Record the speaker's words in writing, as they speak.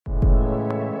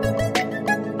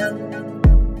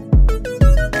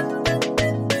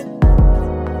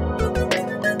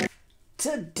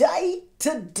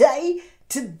Today,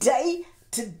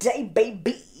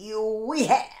 baby, we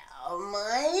have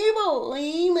my boy,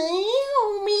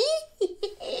 my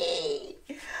homie,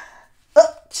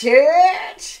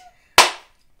 Upchurch.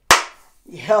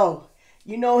 Yo,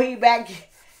 you know he back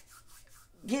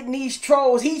getting these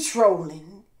trolls. He's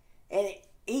trolling, and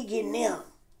he getting them.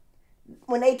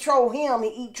 When they troll him,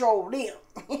 he troll them.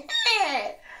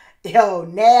 Yo,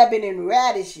 nabbing and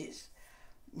radishes.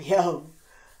 Yo,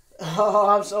 oh,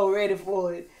 I'm so ready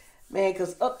for it, man,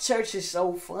 because Upchurch is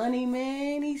so funny,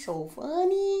 man. He's so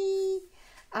funny.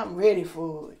 I'm ready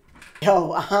for it.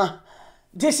 Yo,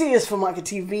 this is famaca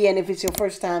TV, and if it's your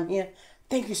first time here,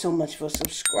 thank you so much for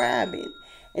subscribing.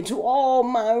 And to all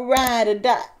my ride or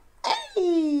die,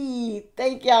 hey,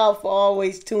 thank y'all for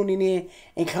always tuning in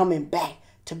and coming back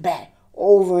to back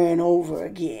over and over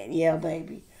again. Yeah,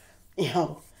 baby.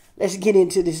 Yo, let's get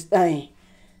into this thing.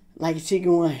 Like a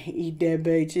chicken wing, eat that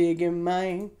baked chicken,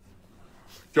 man.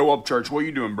 Yo, Upchurch, what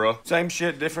you doing, bro? Same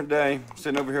shit, different day.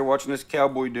 Sitting over here watching this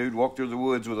cowboy dude walk through the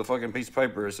woods with a fucking piece of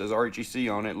paper that says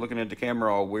RHEC on it, looking at the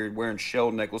camera all weird, wearing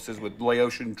shell necklaces with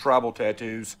Laotian tribal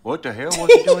tattoos. What the hell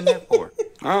was he doing that for?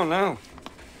 I don't know.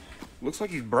 Looks like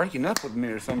he's breaking up with me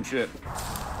or some shit.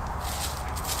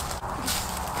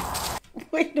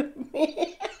 Wait a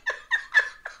minute.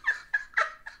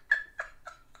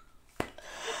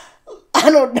 I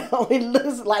don't know. It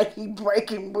looks like he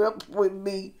breaking up with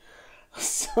me.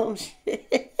 Some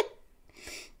shit.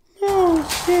 Oh,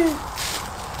 shit.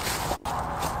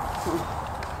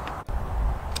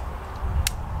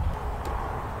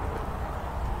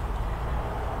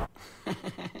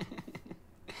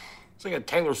 It's like a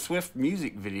Taylor Swift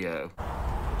music video.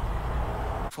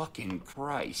 Fucking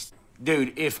Christ.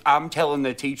 Dude, if I'm telling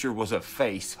the teacher was a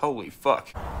face, holy fuck.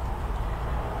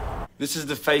 This is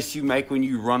the face you make when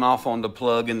you run off on the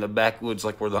plug in the backwoods,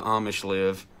 like where the Amish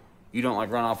live. You don't like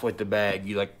run off with the bag.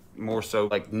 You like more so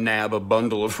like nab a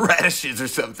bundle of radishes or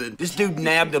something. This dude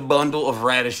nabbed a bundle of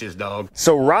radishes, dog.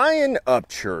 So Ryan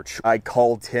Upchurch, I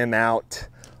called him out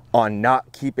on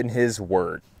not keeping his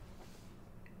word.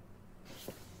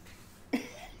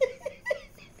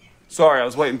 Sorry, I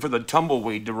was waiting for the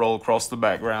tumbleweed to roll across the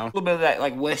background. A little bit of that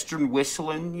like western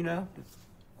whistling, you know?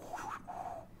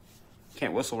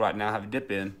 Can't whistle right now, I have a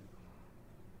dip in.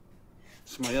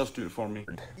 Somebody else do it for me.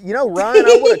 You know, Ryan,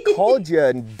 I would have called you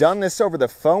and done this over the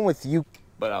phone with you.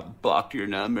 But I blocked your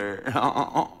number.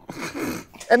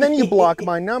 And then you block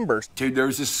my numbers. Dude, there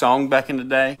was this song back in the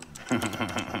day.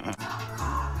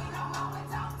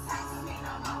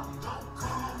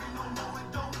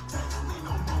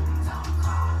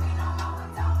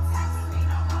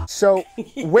 So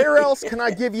where else can I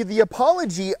give you the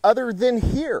apology other than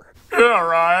here? Yeah,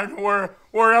 Ryan,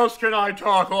 where else can I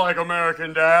talk like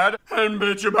American Dad and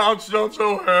bitch about stuff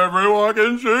so everyone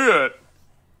can see it?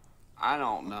 I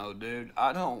don't know, dude.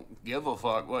 I don't give a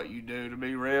fuck what you do, to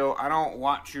be real. I don't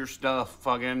watch your stuff,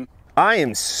 fucking. I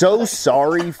am so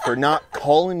sorry for not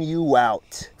calling you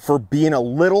out, for being a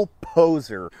little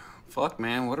poser. Fuck,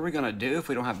 man, what are we gonna do if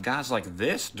we don't have guys like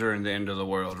this during the end of the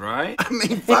world, right? I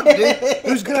mean, fuck, dude.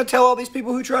 Who's gonna tell all these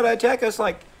people who try to attack us,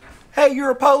 like, hey,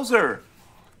 you're a poser?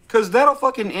 Because that'll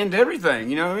fucking end everything,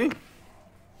 you know what I mean?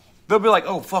 They'll be like,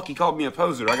 oh, fuck, he called me a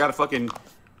poser. I gotta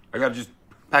just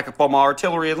pack up all my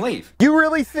artillery and leave. You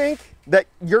really think that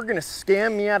you're gonna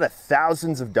scam me out of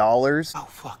thousands of dollars? Oh,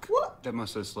 fuck. What? That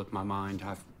must have slipped my mind.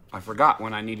 I forgot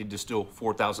when I needed to steal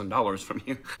 $4,000 from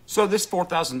you. So this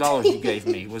 $4,000 you gave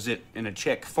me, was it in a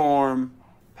check form,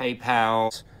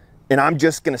 PayPal? And I'm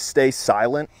just gonna stay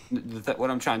silent?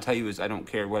 What I'm trying to tell you is I don't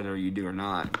care whether you do or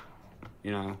not.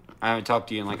 You know, I haven't talked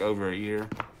to you in like over a year.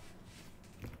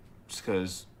 Just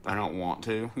because I don't want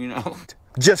to, you know?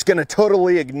 Just gonna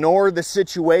totally ignore the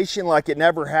situation like it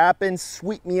never happened,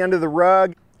 sweep me under the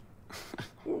rug?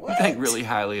 You think really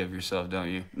highly of yourself, don't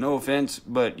you? No offense,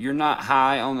 but you're not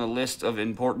high on the list of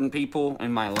important people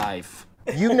in my life.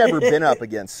 You've never been up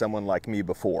against someone like me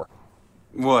before.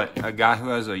 What, a guy who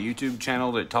has a YouTube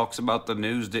channel that talks about the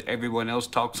news that everyone else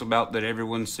talks about that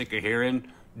everyone's sick of hearing?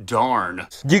 Darn.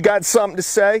 You got something to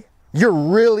say? You're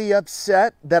really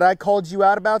upset that I called you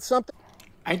out about something?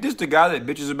 Ain't this the guy that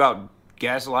bitches about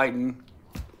gaslighting?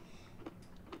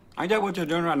 Ain't that what you're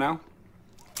doing right now?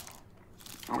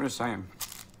 I'm just saying.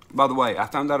 By the way, I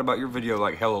found out about your video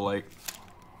like hella late.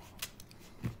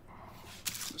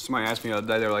 Somebody asked me the other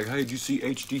day, they were like, hey, did you see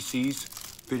HDC's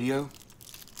video?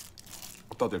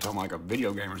 I thought they were talking like a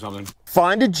video game or something.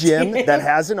 Find a gym that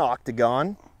has an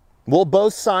octagon, We'll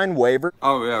both sign waivers.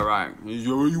 Oh, yeah, right.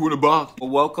 You want a box?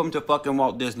 Well, welcome to fucking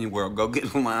Walt Disney World. Go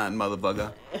get in line,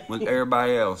 motherfucker, with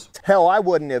everybody else. Hell, I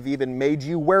wouldn't have even made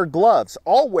you wear gloves.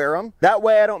 I'll wear them. That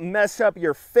way I don't mess up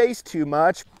your face too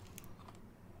much.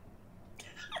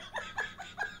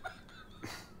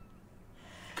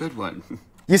 Good one.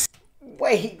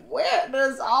 Wait, where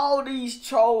does all these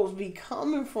trolls be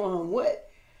coming from? What?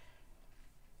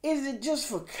 Is it just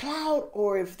for clout,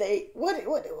 or if they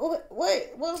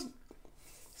what's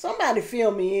somebody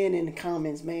fill me in the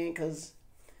comments, man, cause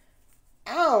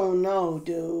I don't know,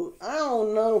 dude. I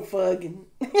don't know, fucking.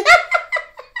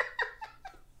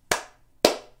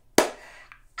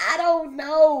 I don't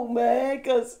know, man,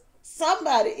 cause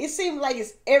somebody. It seems like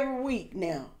it's every week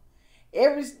now,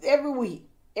 every week,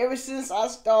 ever since I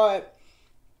started.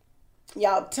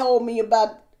 Y'all told me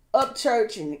about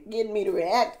Upchurch and getting me to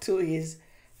react to his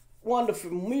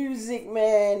wonderful music,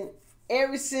 man.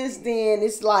 Ever since then,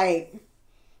 it's like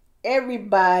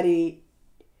everybody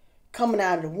coming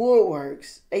out of the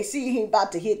woodworks. They see he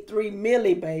about to hit 3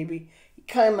 milli, baby. He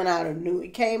came out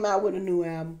with a new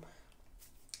album.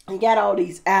 He got all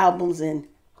these albums, and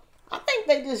I think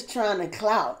they just trying to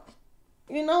clout.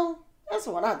 You know, that's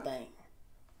what I think.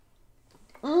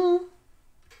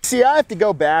 See, I have to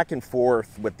go back and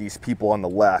forth with these people on the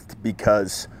left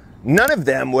because none of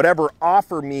them would ever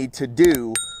offer me to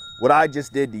do what I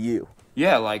just did to you.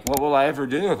 Yeah, like, what will I ever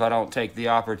do if I don't take the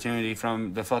opportunity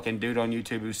from the fucking dude on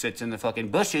YouTube who sits in the fucking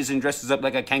bushes and dresses up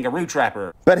like a kangaroo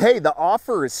trapper? But hey, the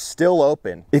offer is still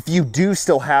open. If you do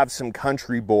still have some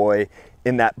country boy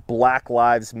in that Black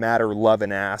Lives Matter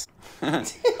loving ass. He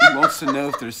wants to know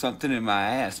if there's something in my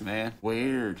ass, man.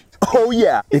 Weird. Oh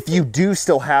yeah, if you do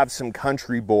still have some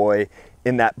country boy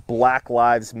in that Black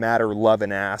Lives Matter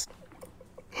loving ass.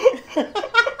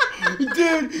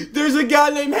 Dude, there's a guy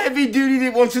named Heavy Duty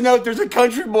that wants to know if there's a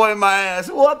country boy in my ass.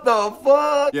 What the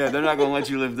fuck? Yeah, they're not gonna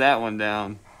let you live that one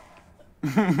down.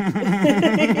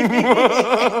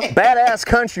 Badass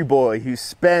country boy who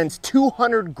spends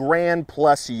 200 grand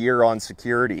plus a year on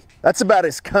security. That's about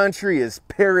as country as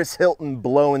Paris Hilton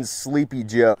blowing Sleepy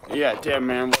Joe. Yeah, damn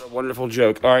man, what a wonderful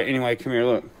joke. All right, anyway, come here,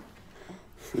 look.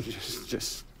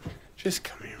 Just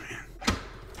come here, man.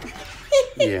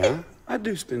 Yeah, I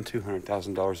do spend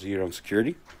 $200,000 a year on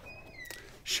security.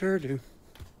 Sure do.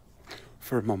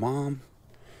 For my mom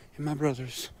and my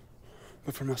brothers.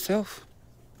 But for myself,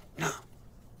 no.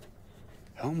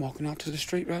 I'm walking out to the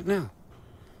street right now.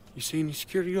 You see any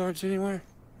security guards anywhere?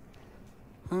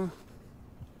 Huh?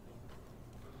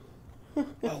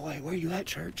 Oh, wait, where you at,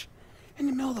 church? In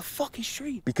the middle of the fucking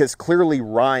street. Because clearly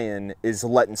Ryan is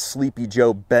letting Sleepy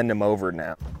Joe bend him over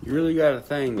now. You really got a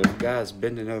thing with guys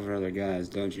bending over other guys,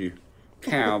 don't you?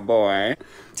 Cowboy.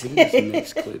 Look at this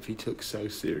next clip. He took so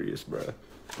serious, bro.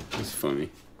 It's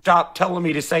funny. Stop telling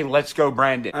me to say, let's go,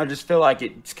 Brandon. I just feel like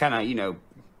it's kind of, you know,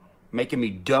 making me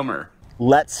dumber.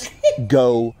 Let's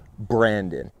go,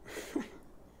 Brandon.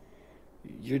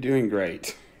 You're doing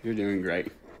great. You're doing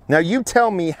great. Now you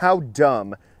tell me how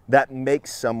dumb that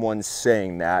makes someone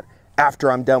saying that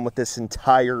after I'm done with this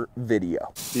entire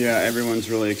video. Yeah, everyone's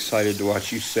really excited to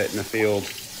watch you sit in the field.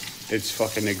 It's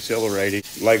fucking exhilarating.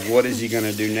 Like, what is he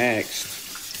gonna do next?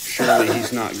 Surely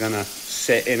he's not gonna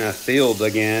sit in a field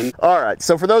again. All right,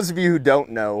 so for those of you who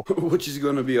don't know. Which is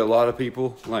gonna be a lot of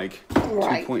people, like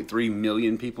Right. 2.3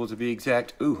 million people to be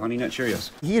exact. Ooh, Honey Nut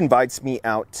Cheerios. He invites me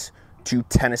out to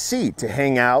Tennessee to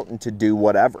hang out and to do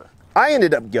whatever. I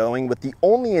ended up going with the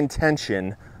only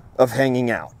intention of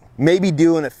hanging out. Maybe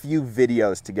doing a few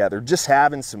videos together, just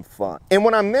having some fun. And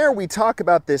when I'm there, we talk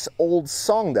about this old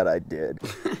song that I did.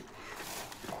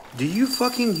 Do you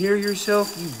fucking hear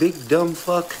yourself, you big dumb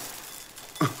fuck?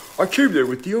 I came there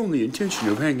with the only intention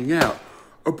of hanging out.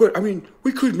 But, I mean,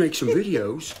 we could make some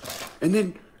videos. And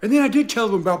then I did tell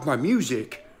them about my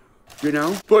music, you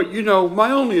know? But, you know,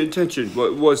 my only intention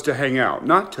was to hang out,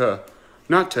 not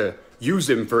to use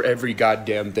him for every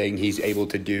goddamn thing he's able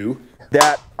to do.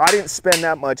 That I didn't spend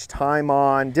that much time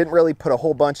on, didn't really put a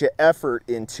whole bunch of effort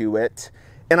into it,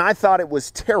 and I thought it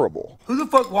was terrible. Who the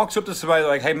fuck walks up to somebody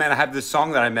like, hey man, I have this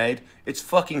song that I made. It's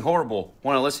fucking horrible.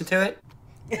 Want to listen to it?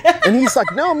 And he's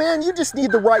like, no man, you just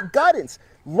need the right guidance.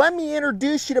 Let me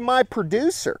introduce you to my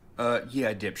producer.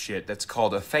 Yeah, dipshit, that's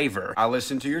called a favor. I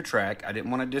listened to your track, I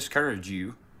didn't want to discourage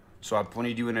you, so I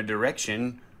pointed you in a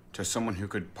direction to someone who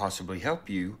could possibly help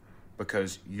you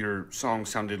because your song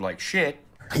sounded like shit.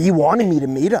 He wanted me to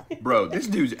meet him. Bro, this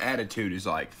dude's attitude is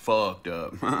like fucked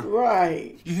up.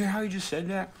 Right. You hear how he just said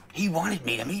that? He wanted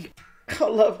me to meet him.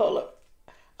 Hold up.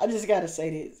 I just gotta say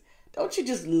this. Don't you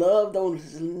just love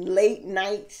those late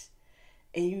nights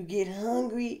and you get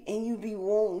hungry and you be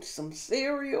wanting some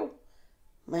cereal?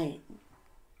 Man,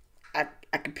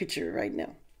 I can picture it right now.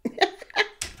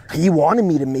 He wanted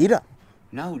me to meet him.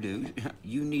 No, dude.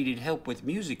 You needed help with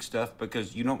music stuff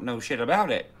because you don't know shit about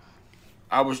it.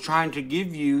 I was trying to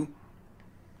give you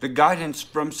the guidance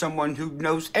from someone who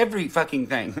knows every fucking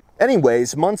thing.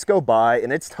 Anyways, months go by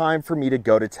and it's time for me to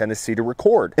go to Tennessee to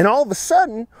record. And all of a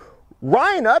sudden,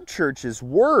 Ryan Upchurch's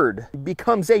word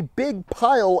becomes a big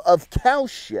pile of cow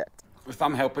shit. If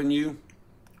I'm helping you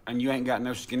and you ain't got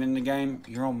no skin in the game,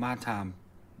 you're on my time,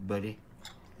 buddy.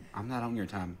 I'm not on your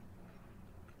time.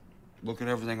 Look at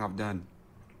everything I've done.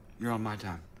 You're on my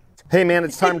time. Hey man,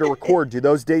 it's time to record. Do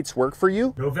those dates work for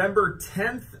you? November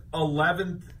 10th,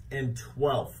 11th, and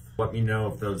 12th. Let me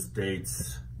know if those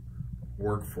dates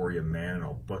work for you, man, and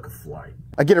I'll book a flight.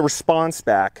 I get a response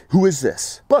back. Who is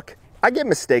this? Look, I get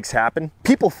mistakes happen.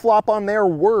 People flop on their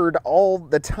word all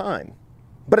the time.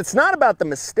 But it's not about the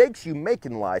mistakes you make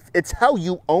in life. It's how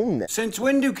you own them. Since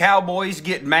when do cowboys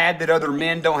get mad that other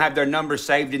men don't have their number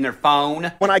saved in their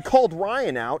phone? When I called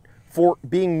Ryan out for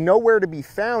being nowhere to be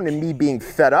found and me being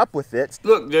fed up with it.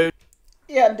 Look, dude.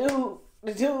 Yeah,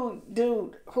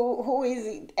 dude, who is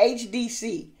he?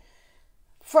 HDC.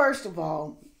 First of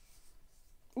all,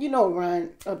 you know Ryan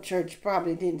Upchurch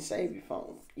probably didn't save your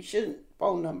phone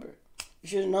number. You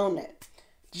should have known that.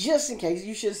 Just in case,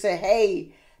 you should have said,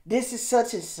 hey, this is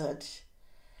such and such.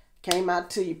 Came out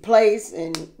to your place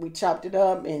and we chopped it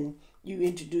up and you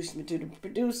introduced me to the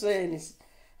producer and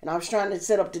I was trying to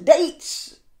set up the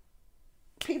dates.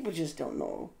 People just don't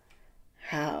know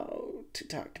how to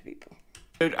talk to people.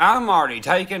 Dude, I'm already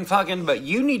taken fucking, but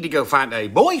you need to go find a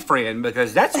boyfriend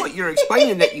because that's what you're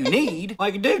explaining that you need.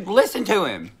 Like, dude, listen to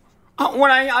him.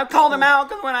 When I called him out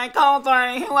because when I called for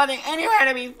him, he wasn't anywhere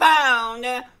to be found.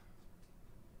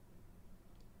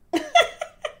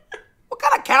 What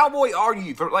kind of cowboy are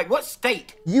you? Like, what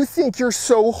state? You think you're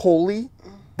so holy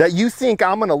that you think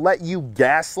I'm gonna let you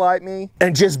gaslight me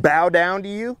and just bow down to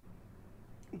you?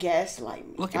 Gaslight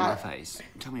me. Look at my face.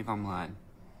 Tell me if I'm lying.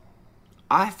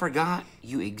 I forgot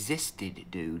you existed,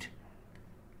 dude.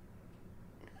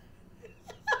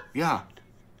 Yeah.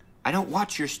 I don't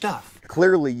watch your stuff.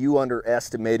 Clearly you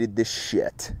underestimated the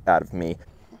shit out of me.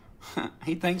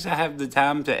 He thinks I have the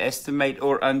time to estimate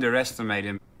or underestimate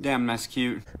him. Damn, that's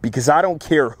cute. Because I don't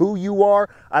care who you are.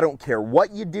 I don't care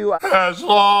what you do. As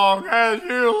long as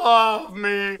you love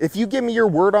me. If you give me your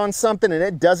word on something and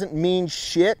it doesn't mean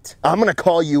shit, I'm gonna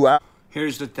call you out.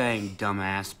 Here's the thing,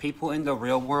 dumbass. People in the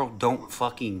real world don't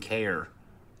fucking care.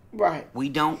 Right. We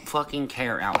don't fucking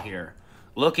care out here.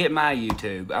 Look at my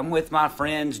YouTube. I'm with my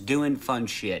friends doing fun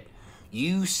shit.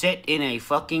 You sit in a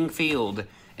fucking field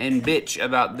and bitch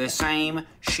about the same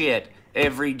shit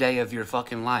every day of your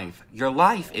fucking life. Your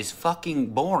life is fucking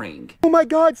boring. Oh my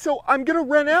God, so I'm gonna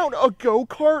rent out a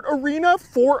go-kart arena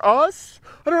for us?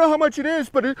 I don't know how much it is,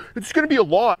 but it's gonna be a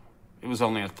lot. It was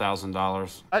only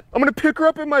 $1,000. I'm gonna pick her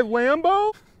up in my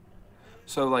Lambo?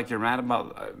 So, like, you're mad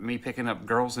about me picking up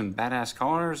girls in badass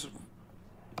cars?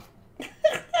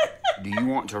 Do you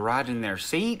want to ride in their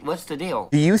seat? What's the deal?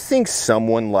 Do you think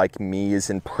someone like me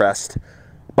is impressed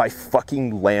by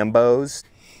fucking Lambos?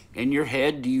 In your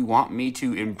head, do you want me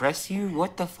to impress you?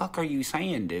 What the fuck are you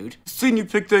saying, dude? Seen you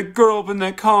pick that girl up in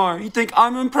that car. You think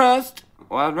I'm impressed?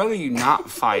 Well, I'd rather you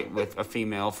not fight with a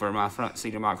female for my front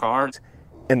seat of my car.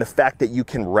 And the fact that you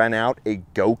can rent out a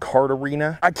go-kart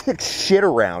arena? I kick shit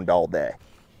around all day.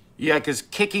 Yeah, because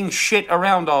kicking shit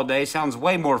around all day sounds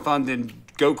way more fun than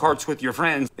go-karts with your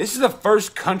friends. This is the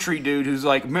first country dude who's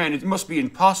like, man, it must be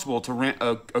impossible to rent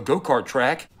a go-kart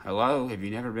track. Hello, have you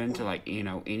never been to, like, you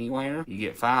know, anywhere? You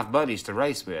get 5 buddies to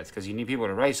race with because you need people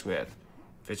to race with.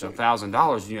 If it's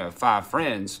 $1,000 and you have 5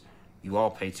 friends, you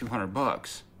all pay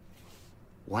 $200.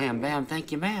 Wham, bam,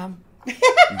 thank you, ma'am. You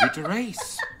get to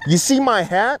race. You see my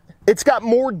hat? It's got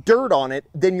more dirt on it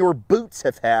than your boots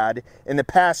have had in the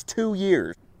past 2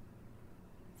 years.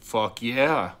 Fuck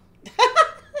yeah.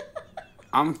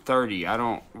 I'm 30. I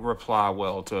don't reply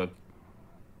well to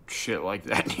shit like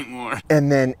that anymore.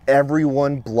 And then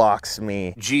everyone blocks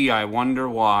me. Gee, I wonder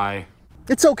why.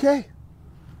 It's okay.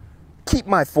 Keep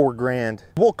my $4,000.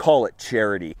 We'll call it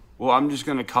charity. Well, I'm just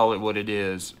gonna call it what it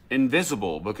is.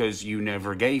 Invisible, because you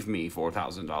never gave me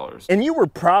 $4,000. And you were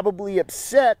probably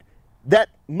upset that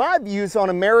my views on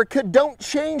America don't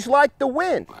change like the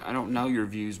wind. I don't know your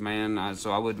views, man,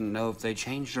 so I wouldn't know if they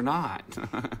changed or not.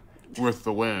 With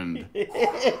the wind.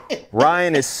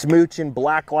 Ryan is smooching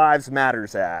Black Lives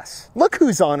Matter's ass. Look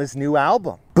who's on his new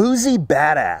album. Boozy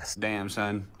Badass. Damn,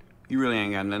 son. You really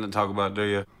ain't got nothing to talk about, do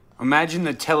you? Imagine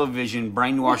the television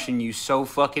brainwashing you so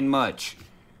fucking much.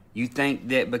 You think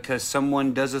that because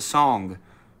someone does a song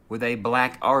with a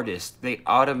black artist, they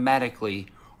automatically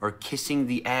or kissing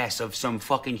the ass of some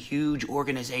fucking huge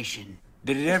organization.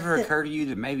 Did it ever occur to you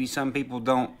that maybe some people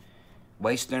don't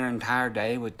waste their entire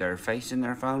day with their face in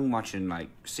their phone watching like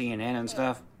CNN and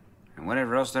stuff and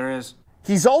whatever else there is?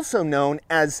 He's also known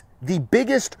as the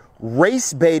biggest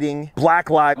race-baiting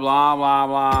Black Lives Blah, blah,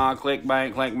 blah,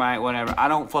 clickbait, whatever. I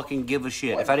don't fucking give a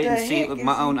shit. If I didn't see it with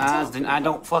my own eyes, then I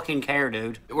don't fucking care,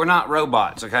 dude. We're not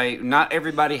robots, okay? Not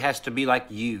everybody has to be like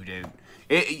you, dude.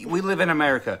 We live in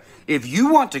America. If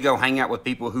you want to go hang out with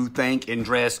people who think and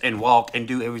dress and walk and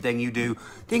do everything you do,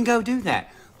 then go do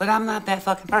that. But I'm not that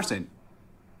fucking person.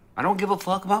 I don't give a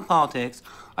fuck about politics.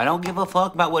 I don't give a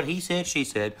fuck about what he said, she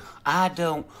said. I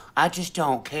just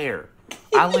don't care.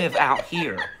 I live out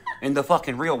here in the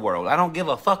fucking real world. I don't give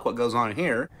a fuck what goes on in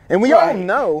here. And we all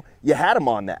know you had him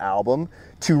on the album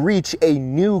to reach a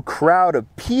new crowd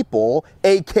of people,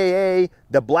 aka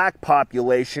the black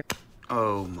population.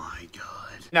 Oh my God.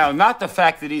 Now, not the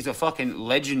fact that he's a fucking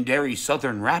legendary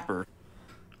Southern rapper.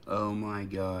 Oh my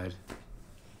God.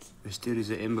 This dude is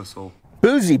an imbecile.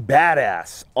 Boozy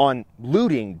Badass on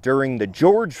looting during the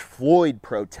George Floyd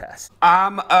protest.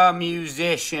 I'm a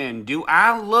musician. Do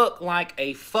I look like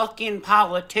a fucking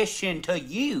politician to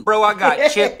you? Bro, I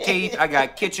got chipped teeth. I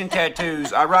got kitchen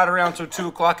tattoos. I ride around till 2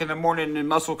 o'clock in the morning in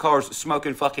muscle cars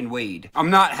smoking fucking weed.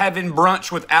 I'm not having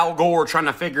brunch with Al Gore trying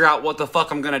to figure out what the fuck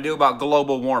I'm gonna do about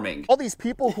global warming. All these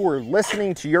people who are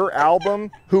listening to your album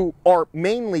who are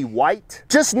mainly white,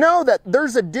 just know that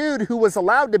there's a dude who was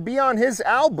allowed to be on his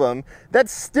album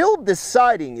that's still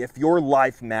deciding if your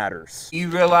life matters. You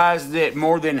realize that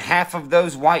more than half of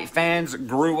those white fans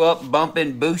grew up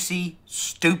bumping Boosie?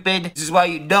 Stupid. This is why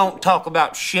you don't talk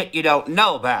about shit you don't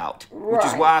know about. Right. Which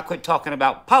is why I quit talking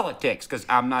about politics, because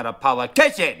I'm not a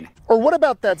politician. Or what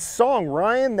about that song,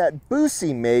 Ryan, that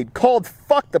Boosie made called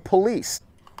Fuck the Police?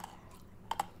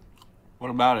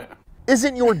 What about it?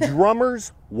 Isn't your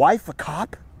drummer's wife a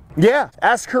cop? Yeah,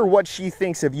 ask her what she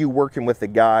thinks of you working with a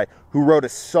guy who wrote a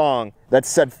song that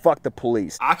said fuck the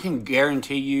police. I can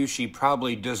guarantee you she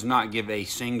probably does not give a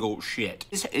single shit.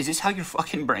 Is this how your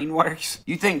fucking brain works?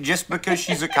 You think just because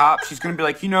she's a cop, she's gonna be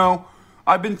like, you know,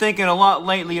 I've been thinking a lot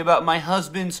lately about my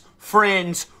husband's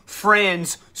friend's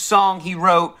song he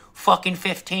wrote fucking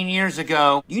 15 years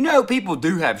ago. You know people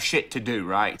do have shit to do,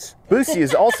 right? Boosie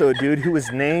is also a dude who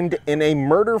was named in a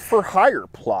murder for hire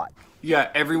plot.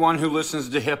 Yeah, everyone who listens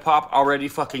to hip-hop already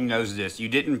fucking knows this. You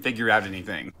didn't figure out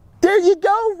anything. There you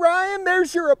go, Ryan.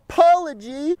 There's your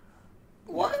apology.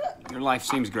 What? Your life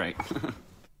seems great.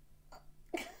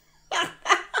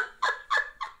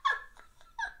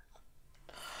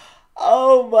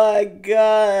 Oh my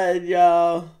God,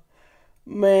 y'all.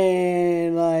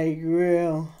 Man, like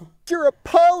real. Your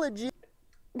apology.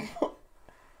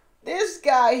 This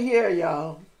guy here,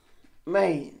 y'all.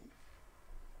 Man.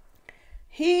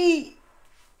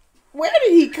 Where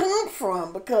did he come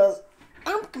from? Because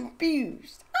I'm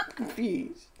confused.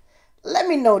 Let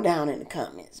me know down in the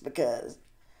comments, because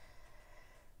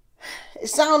it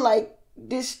sounds like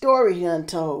this story he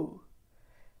untold.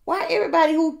 Why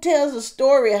everybody who tells a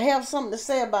story or have something to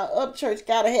say about Upchurch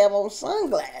gotta have on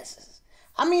sunglasses?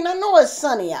 I mean, I know it's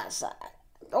sunny outside.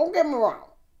 Don't get me wrong.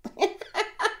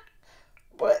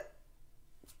 But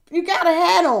you got a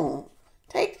hat on.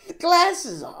 Take the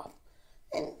glasses off.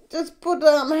 And just put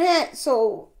on a hat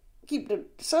so keep the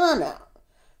sun out.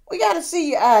 We gotta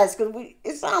see your eyes, because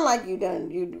it sounds like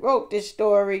you wrote this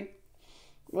story.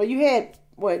 Well, you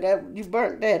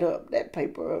burnt that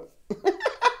paper up.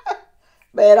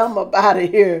 Man, I'm up out of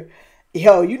here.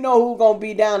 Yo, you know who's gonna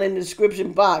be down in the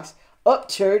description box?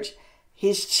 Upchurch,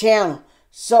 his channel.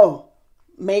 So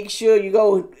make sure you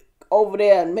go over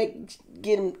there and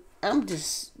get him. I'm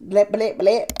just blah.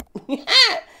 Get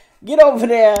over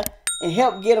there and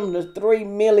help get them to 3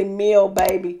 meal,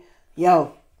 baby.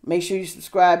 Yo, make sure you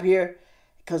subscribe here,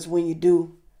 because when you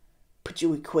do, put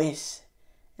your requests,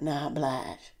 and I'll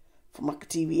oblige. Famaca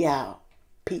TV out.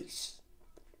 Peace.